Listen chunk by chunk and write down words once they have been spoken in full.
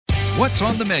What's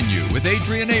on the Menu with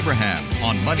Adrian Abraham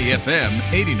on Money FM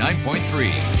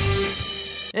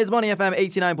 89.3. It's Money FM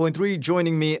 89.3.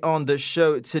 Joining me on the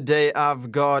show today,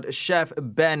 I've got Chef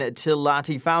Ben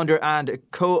Tilati, founder and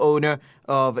co-owner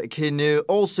of Kinu.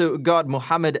 Also got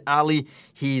Muhammad Ali.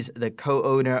 He's the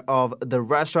co-owner of the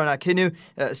restaurant at Kinu.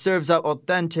 Serves up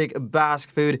authentic Basque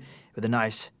food with a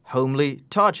nice homely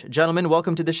touch. Gentlemen,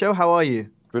 welcome to the show. How are you?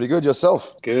 Pretty good.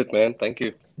 Yourself? Good, man. Thank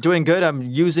you. Doing good. I'm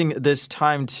using this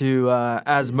time to,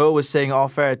 as Mo was saying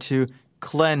off air, to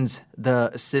cleanse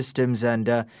the systems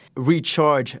and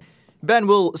recharge. Ben,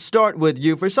 we'll start with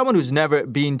you. For someone who's never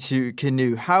been to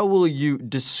Kinu, how will you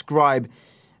describe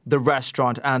the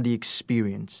restaurant and the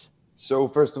experience? So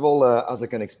first of all, as I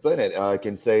can explain it, I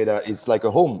can say that it's like a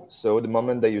home. So the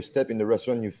moment that you step in the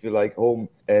restaurant, you feel like home.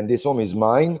 And this home is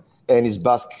mine and it's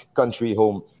Basque country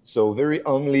home. So very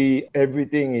only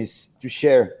everything is to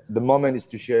share. The moment is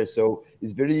to share. So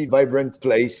it's very vibrant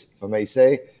place, if I may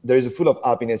say. There is a full of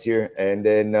happiness here. And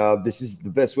then this is the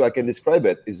best way I can describe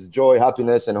it. It's joy,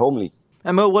 happiness, and homely.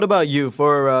 And Mo, what about you?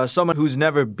 For someone who's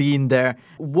never been there,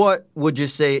 what would you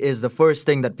say is the first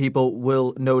thing that people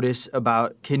will notice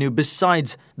about Kinu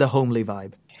besides the homely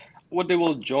vibe? What they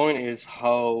will join is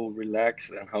how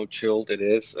relaxed and how chilled it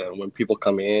is. When people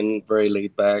come in, very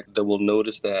laid back, they will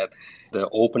notice that the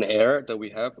open air that we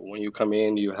have, when you come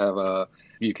in,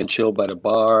 you can chill by the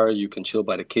bar, you can chill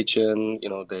by the kitchen,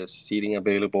 there's seating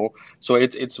available. So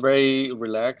it's very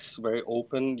relaxed, very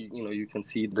open. You can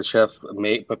see the chef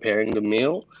preparing the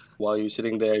meal. While you're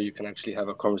sitting there, you can actually have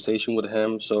a conversation with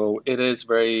him. So it is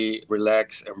very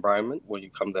relaxed environment when you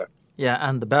come there. Yeah,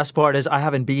 and the best part is I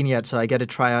haven't been yet, so I get to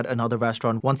try out another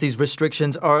restaurant once these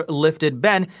restrictions are lifted.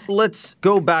 Ben, let's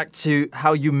go back to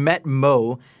how you met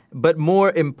Mo, but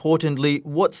more importantly,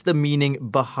 what's the meaning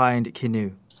behind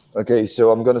Kinu? Okay,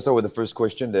 so I'm going to start with the first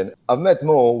question then. I've met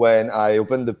Mo when I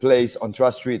opened the place on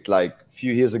Tra Street like a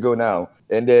few years ago now.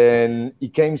 And then he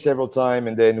came several times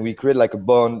and then we created like a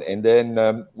bond. And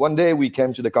then one day we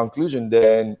came to the conclusion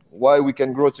then why we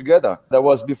can grow together. That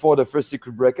was before the first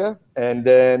circuit breaker. And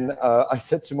then I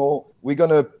said to Mo, we're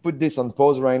going to put this on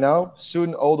pause right now.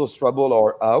 Soon all those trouble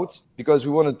are out because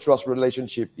we want to trust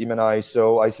relationship, him and I.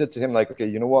 So I said to him like, okay,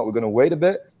 you know what? We're going to wait a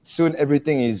bit. Soon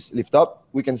everything is lift up.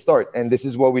 We can start. And this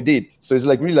is what we did. So it's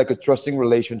like really like a trusting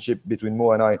relationship between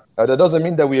Mo and I. That doesn't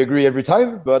mean that we agree every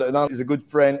time, but now it's a good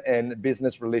friend and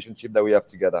business relationship that we have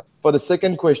together. For the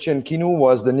second question, Kinu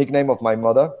was the nickname of my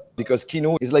mother because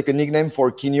Kinu is like a nickname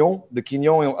for quignon. The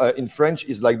quignon in French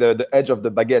is like the edge of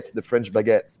the baguette, the French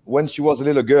baguette. When she was a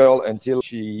little girl until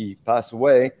she passed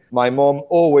away, my mom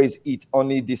always eat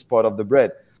only this part of the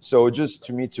bread. So just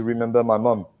to me to remember my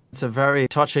mom. It's a very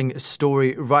touching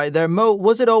story right there. Mo,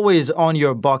 was it always on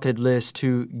your bucket list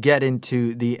to get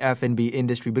into the F&B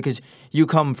industry? Because you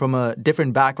come from a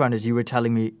different background, as you were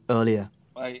telling me earlier.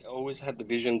 I always had the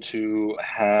vision to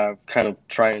have kind of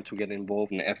trying to get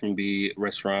involved in the F&B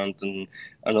restaurant and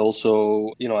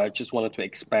also, I just wanted to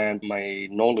expand my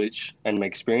knowledge and my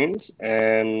experience.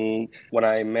 And when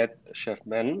I met Chef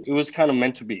Ben, it was kind of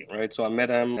meant to be, right? So I met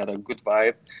him, had a good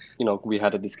vibe. We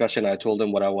had a discussion. I told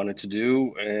him what I wanted to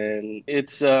do. And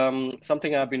it's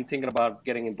something I've been thinking about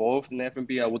getting involved in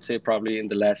F&B, I would say probably in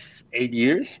the last 8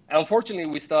 years. Unfortunately,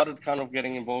 we started kind of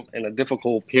getting involved in a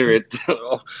difficult period,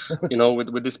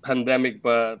 with this pandemic.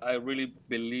 But I really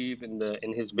believe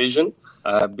in his vision.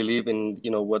 I believe in,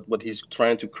 what he's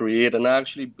trying to create. And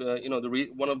actually,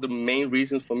 one of the main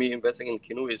reasons for me investing in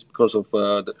Kinu is because of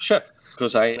the chef,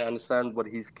 because I understand what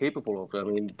he's capable of. I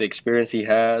mean, the experience he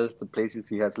has, the places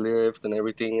he has lived and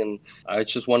everything. And I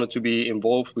just wanted to be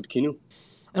involved with Kinu.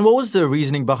 And what was the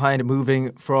reasoning behind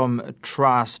moving from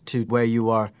Tras to where you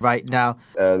are right now?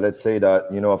 Let's say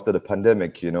that, after the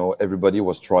pandemic, everybody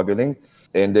was struggling.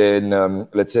 And then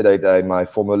let's say that my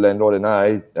former landlord and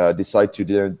I decide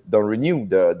to don't renew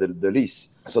the lease.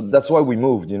 So that's why we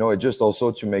moved, just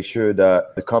also to make sure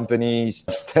that the companies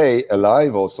stay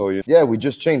alive also. Yeah, we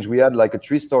just changed. We had like a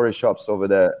 3-story shops over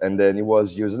there and then it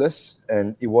was useless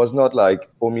and it was not like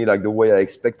only like the way I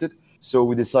expected. So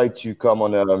we decided to come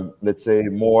on let's say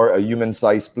more a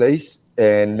human-sized place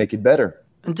and make it better.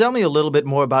 And tell me a little bit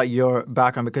more about your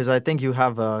background, because I think you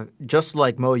have, just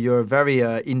like Mo, you're a very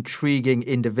intriguing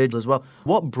individual as well.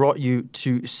 What brought you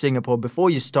to Singapore before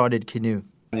you started Kinu?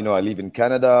 I live in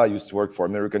Canada. I used to work for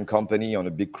an American company on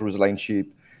a big cruise line ship.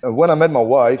 When I met my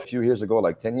wife a few years ago,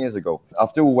 like 10 years ago,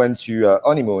 after we went to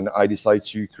honeymoon, I decided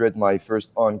to create my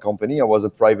first own company. I was a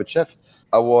private chef.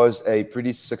 I was a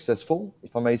pretty successful,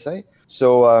 if I may say.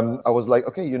 So I was like,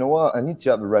 okay, you know what? I need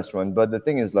to have a restaurant. But the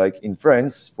thing is, like in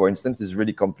France, for instance, it's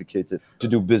really complicated to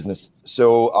do business.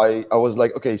 So I was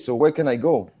like, okay, so where can I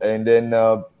go? And then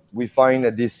we find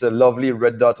this lovely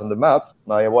red dot on the map,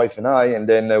 my wife and I, and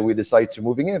then we decide to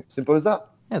moving in. Simple as that.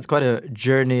 Yeah, it's quite a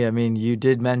journey. I mean, you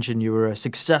did mention you were a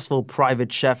successful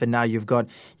private chef and now you've got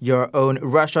your own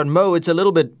restaurant. Mo, it's a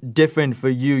little bit different for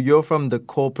you. You're from the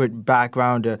corporate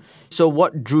background. So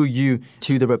what drew you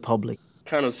to the Republic?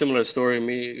 Kind of similar story.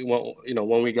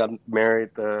 When we got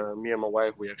married, me and my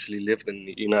wife, we actually lived in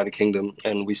the United Kingdom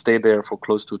and we stayed there for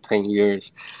close to 10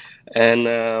 years.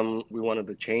 And we wanted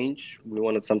to change. We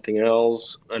wanted something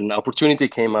else. An opportunity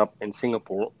came up in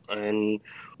Singapore. And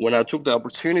when I took the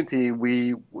opportunity,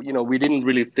 we didn't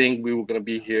really think we were going to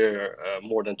be here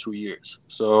more than 2 years.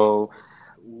 So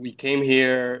we came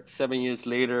here 7 years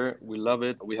later. We love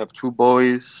it. We have 2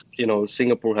 boys.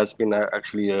 Singapore has been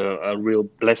actually a real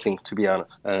blessing, to be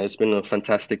honest. It's been a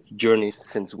fantastic journey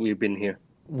since we've been here.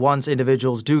 Once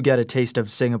individuals do get a taste of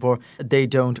Singapore, they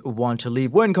don't want to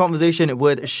leave. We're in conversation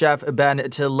with Chef Ben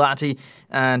Tilati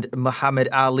and Mohammed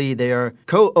Ali. They are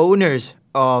co-owners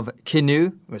of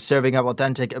Kinu. We're serving up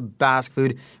authentic Basque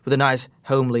food with a nice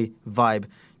homely vibe.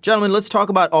 Gentlemen, let's talk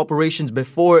about operations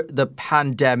before the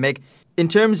pandemic. In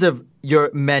terms of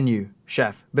your menu,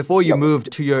 Chef, before you moved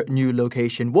to your new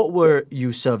location, what were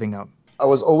you serving up? I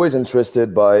was always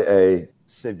interested by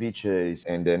ceviches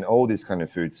and then all this kind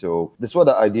of food. So that's what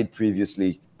I did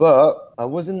previously. But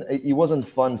it wasn't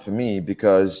fun for me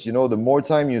because, the more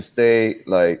time you stay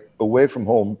away from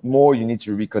home, more you need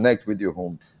to reconnect with your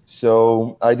home.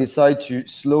 So I decided to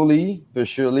slowly but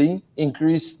surely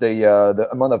increase the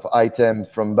amount of item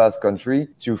from Basque Country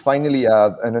to finally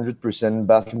have 100%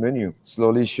 Basque menu.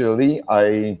 Slowly, surely,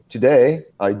 today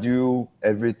I do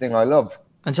everything I love.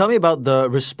 And tell me about the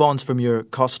response from your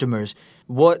customers.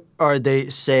 What are they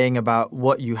saying about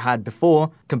what you had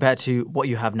before compared to what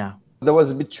you have now? That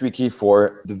was a bit tricky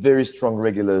for the very strong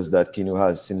regulars that Kinu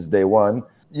has since day one.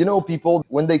 People,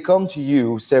 when they come to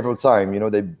you several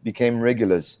times, they became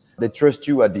regulars. They trust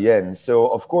you at the end. So,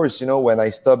 of course, when I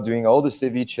stopped doing all the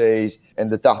ceviches and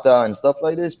the tartare and stuff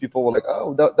like this, people were like,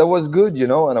 oh, that was good,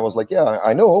 And I was like, yeah,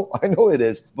 I know it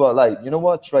is. But you know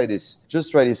what? Try this.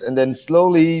 Just try this. And then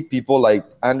slowly people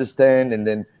understand and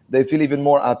then they feel even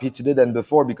more happy today than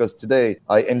before because today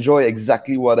I enjoy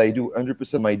exactly what I do.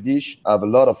 100% my dish. I have a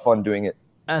lot of fun doing it.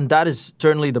 And that is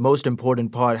certainly the most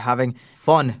important part, having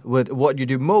fun with what you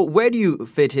do. Mo, where do you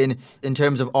fit in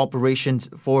terms of operations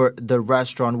for the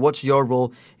restaurant? What's your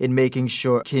role in making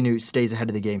sure Kinu stays ahead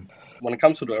of the game? When it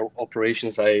comes to the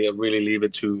operations, I really leave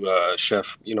it to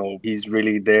Chef. He's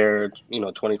really there,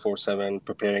 24/7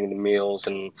 preparing the meals.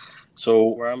 And so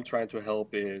where I'm trying to help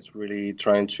is really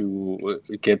trying to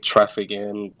get traffic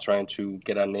in, trying to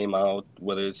get our name out,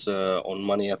 whether it's on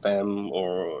Money FM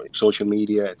or social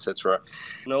media, etc.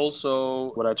 And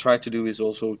also what I try to do is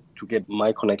also to get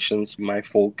my connections, my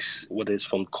folks, whether it's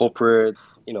from corporate,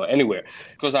 anywhere.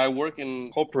 Because I work in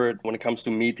corporate when it comes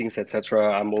to meetings,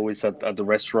 etc. I'm always at the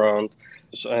restaurant.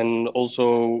 And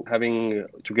also having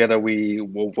together,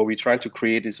 what we try to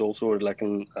create is also like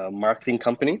a marketing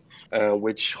company,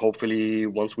 which hopefully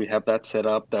once we have that set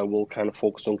up, that will kind of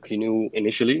focus on Kinu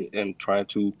initially and try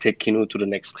to take Kinu to the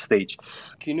next stage.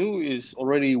 Kinu is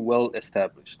already well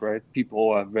established, right? People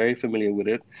are very familiar with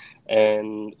it.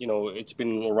 And, it's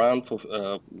been around for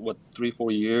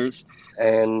 3-4 years,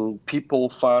 and people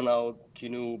found out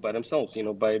Kinu by themselves,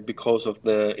 because of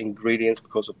the ingredients,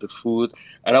 because of the food.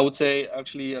 And I would say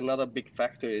actually another big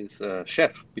factor is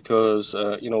Chef, because,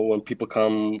 when people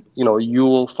come, you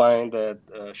will find that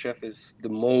Chef is the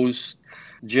most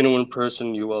genuine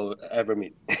person you will ever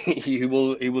meet. he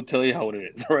will tell you how it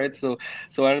is, right? So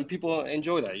and people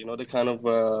enjoy that. They're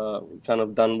kind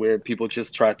of done with people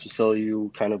just try to sell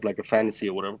you kind of like a fantasy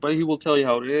or whatever, but he will tell you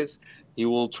how it is. He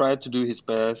will try to do his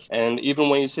best. And even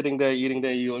when you're sitting there eating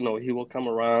there, he will come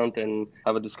around and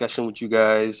have a discussion with you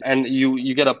guys. And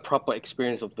you get a proper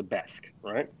experience of the Basque,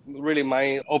 right? Really,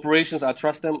 my operations, I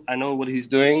trust him. I know what he's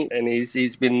doing. And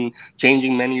he's been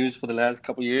changing menus for the last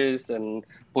couple of years and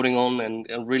putting on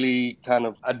and really kind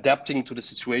of adapting to the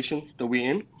situation that we're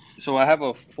in. So I have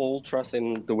a full trust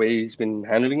in the way he's been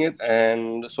handling it.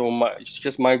 And so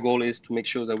my goal is to make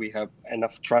sure that we have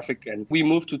enough traffic. And we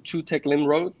moved to 2 Teck Lim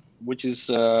Road, which is,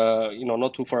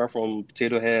 not too far from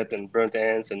Potato Head and Burnt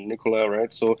Ends and Nicola,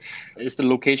 right? So it's the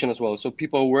location as well. So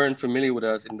people weren't familiar with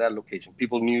us in that location.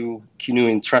 People knew Kinu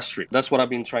in Trust Street. That's what I've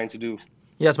been trying to do.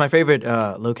 Yeah, it's my favorite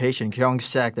location, Keong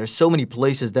Saik. There's so many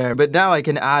places there. But now I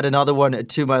can add another one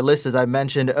to my list, as I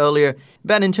mentioned earlier.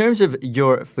 Ben, in terms of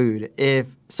your food,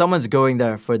 if someone's going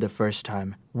there for the first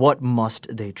time, what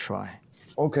must they try?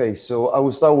 Okay, so I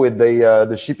will start with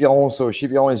the chipiron. So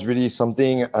chipiron is really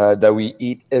something that we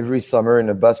eat every summer in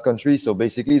the Basque Country. So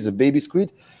basically, it's a baby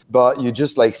squid. but you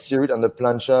just like sear it on the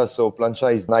plancha. So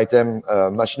plancha is an item,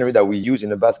 machinery that we use in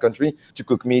the Basque Country to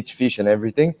cook meat, fish, and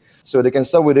everything. So they can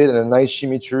start with it in a nice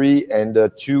chimichurri and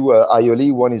two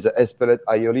aioli. One is a espelette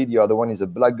aioli, the other one is a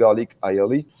black garlic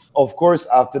aioli. Of course,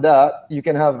 after that, you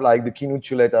can have like the quinoa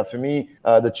chuleta. For me,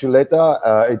 the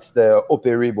chuleta, it's the ope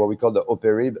rib, what we call the ope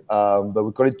rib, but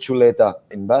we call it chuleta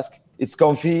in Basque. It's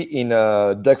comfy in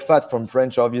duck fat from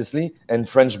French, obviously, and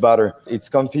French butter. It's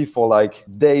comfy for like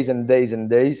days and days and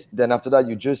days. Then after that,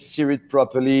 you just sear it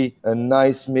properly, a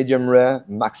nice medium rare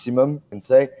maximum, and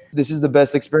say, this is the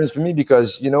best experience for me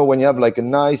because, you know, when you have like a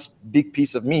nice big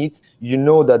piece of meat, you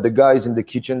know that the guys in the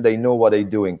kitchen, they know what they're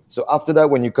doing. So after that,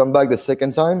 when you come back the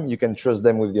second time, you can trust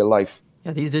them with your life.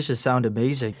 Yeah, these dishes sound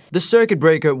amazing. The circuit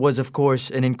breaker was, of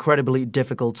course, an incredibly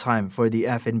difficult time for the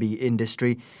F&B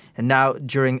industry. And now,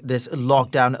 during this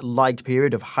lockdown-like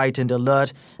period of heightened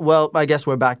alert, well, I guess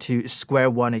we're back to square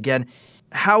one again.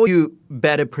 How are you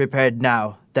better prepared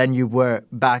now than you were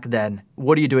back then?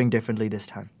 What are you doing differently this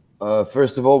time?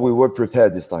 First of all, we were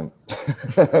prepared this time.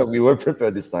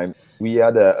 We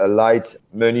had a light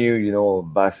menu, you know,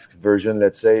 Basque version,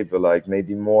 let's say, but like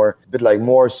maybe more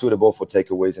suitable for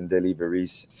takeaways and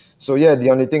deliveries. So yeah, the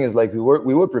only thing is like we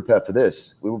were prepared for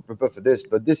this.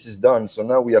 But this is done. So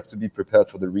now we have to be prepared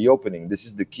for the reopening. This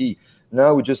is the key.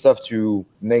 Now we just have to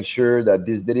make sure that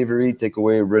this delivery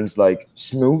takeaway runs like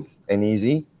smooth and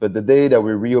easy. But the day that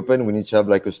we reopen, we need to have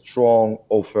like a strong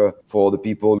offer for the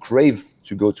people who crave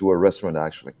to go to a restaurant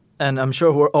actually. And I'm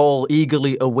sure we're all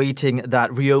eagerly awaiting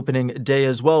that reopening day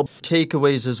as well.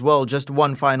 Takeaways as well. Just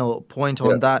one final point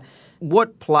on that.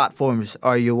 What platforms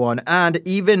are you on? And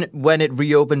even when it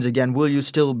reopens again, will you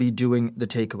still be doing the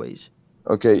takeaways?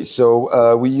 Okay,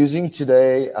 so we're using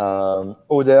today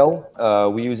Odell,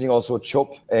 we're using also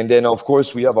Chop, and then of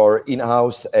course we have our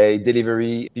in-house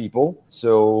delivery people.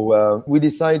 So we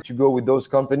decided to go with those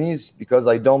companies because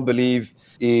I don't believe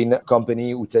in a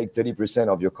company who take 30%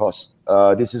 of your costs.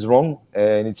 This is wrong,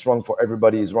 and it's wrong for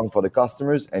everybody. It's wrong for the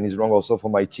customers, and it's wrong also for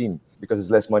my team because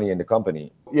it's less money in the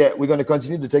company. Yeah, we're going to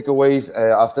continue the takeaways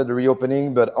after the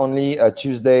reopening, but only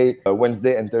Tuesday,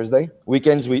 Wednesday, and Thursday.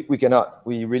 Weekends, we cannot.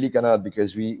 We really cannot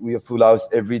because we are full house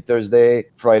every Thursday,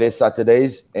 Friday,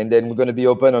 Saturdays. And then we're going to be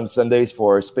open on Sundays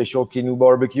for a special Quinoa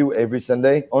barbecue every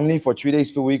Sunday. Only for 3 days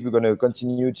per week, we're going to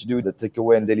continue to do the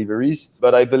takeaway and deliveries.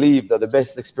 But I believe that the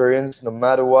best experience, no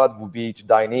matter what, would be to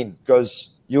dine in because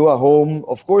you are home.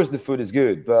 Of course, the food is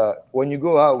good, but when you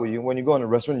go out, when you go in a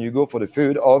restaurant, you go for the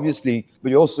food, obviously, but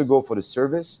you also go for the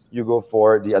service. You go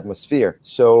for the atmosphere.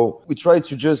 So we try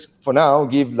to just, for now,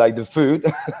 give like the food,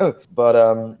 but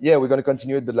yeah, we're going to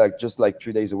continue it, but like just like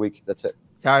 3 days a week. That's it.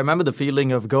 Yeah, I remember the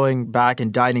feeling of going back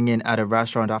and dining in at a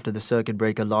restaurant after the circuit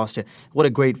breaker last year. What a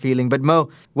great feeling. But Mo,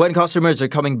 when customers are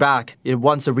coming back,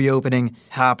 once a reopening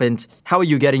happens, how are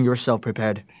you getting yourself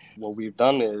prepared? What we've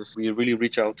done is we really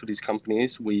reach out to these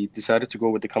companies. We decided to go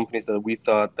with the companies that we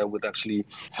thought that would actually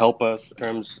help us in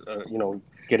terms,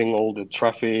 getting all the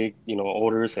traffic,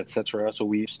 orders, etc. So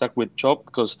we stuck with Chop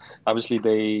because obviously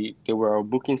they were our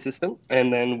booking system.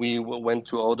 And then we went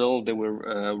to Odell. They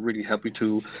were really happy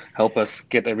to help us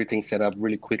get everything set up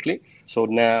really quickly. So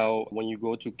now when you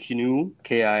go to Kinou,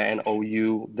 kinou.sg,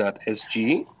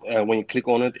 when you click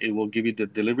on it, it will give you the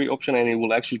delivery option and it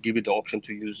will actually give you the option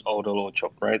to use Odell or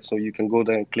Chop, right? So you can go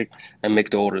there and click and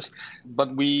make the orders.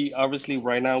 But we obviously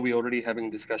right now we're already having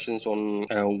discussions on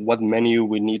what menu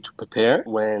we need to prepare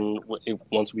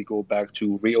once we go back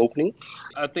to reopening.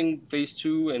 I think phase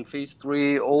 2 and phase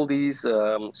 3, all these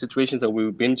situations that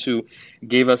we've been to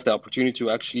gave us the opportunity to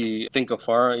actually think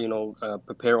afar,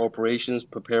 prepare operations,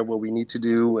 prepare what we need to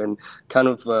do and kind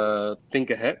of think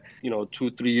ahead.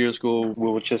 2-3 years ago, we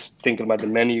were just thinking about the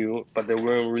menu, but they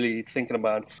weren't really thinking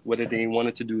about whether they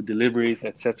wanted to do deliveries,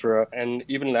 etc. And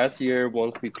even last year,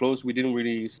 once we closed, we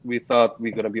thought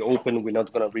we're going to be open, we're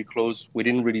not going to reclose. We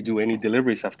didn't really do any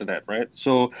deliveries after that, right?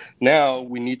 So now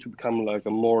we need to become like a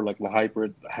more like a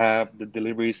hybrid, have the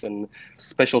deliveries and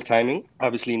special timing.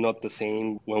 Obviously not the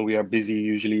same when we are busy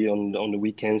usually on the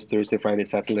weekends, Thursday, Friday,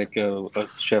 Saturday, like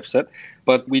as Chef said.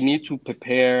 But we need to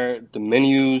prepare the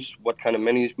menus, what kind of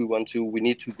menus we want to. We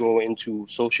need to go into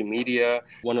social media.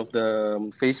 One of the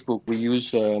Facebook, we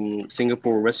use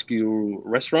Singapore Rescue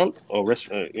Restaurant or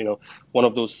one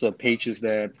of those pages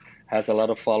that has a lot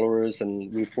of followers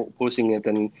and we're posting it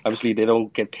and obviously they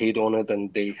don't get paid on it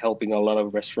and they helping a lot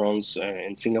of restaurants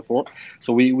in Singapore.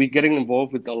 So we're getting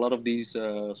involved with a lot of these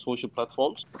social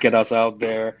platforms, get us out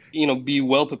there, be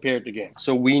well prepared again.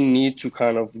 So we need to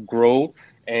kind of grow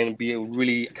and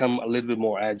really become a little bit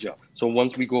more agile. So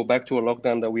once we go back to a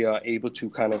lockdown that we are able to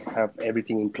kind of have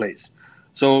everything in place.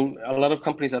 So a lot of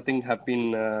companies, I think, are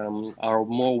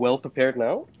more well prepared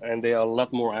now, and they are a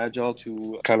lot more agile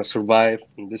to kind of survive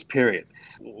in this period.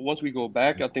 Once we go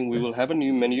back, I think we will have a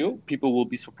new menu. People will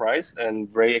be surprised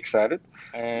and very excited.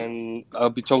 And I'll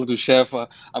be talking to Chef.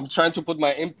 I'm trying to put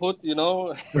my input,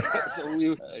 but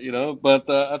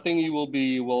I think you will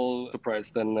be well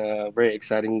surprised and very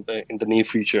exciting in the near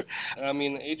future. I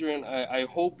mean, Adrian, I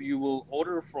hope you will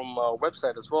order from our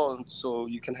website as well, so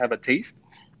you can have a taste.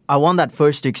 I want that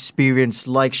first experience,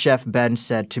 like Chef Ben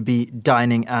said, to be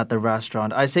dining at the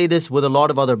restaurant. I say this with a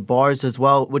lot of other bars as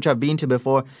well, which I've been to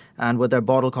before, and with their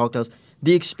bottle cocktails.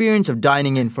 The experience of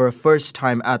dining in for a first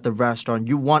time at the restaurant,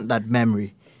 you want that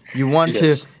memory. You want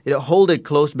to hold it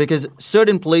close, because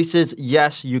certain places,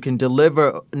 yes, you can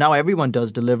deliver. Now everyone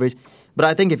does deliveries. But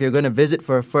I think if you're going to visit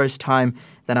for a first time,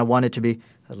 then I want it to be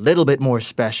a little bit more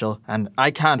special, and I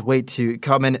can't wait to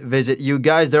come and visit you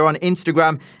guys. They're on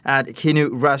Instagram at Kinu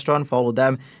Restaurant. Follow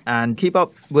them and keep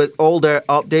up with all their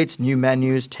updates, new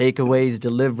menus, takeaways,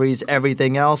 deliveries,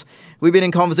 everything else. We've been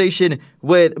in conversation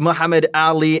with Muhammad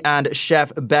Ali and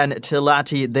Chef Ben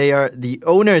Tilati. They are the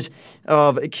owners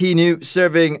of Kinu,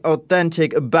 serving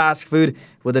authentic Basque food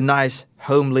with a nice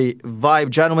homely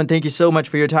vibe. Gentlemen, thank you so much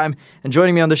for your time and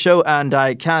joining me on the show, and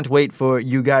I can't wait for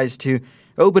you guys to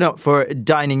open up for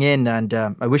dining in, and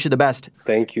I wish you the best.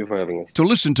 Thank you for having us. To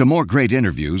listen to more great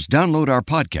interviews, download our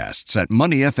podcasts at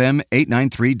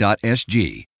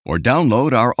moneyfm893.sg or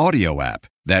download our audio app.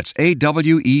 That's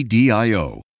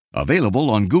AWEDIO. Available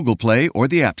on Google Play or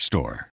the App Store.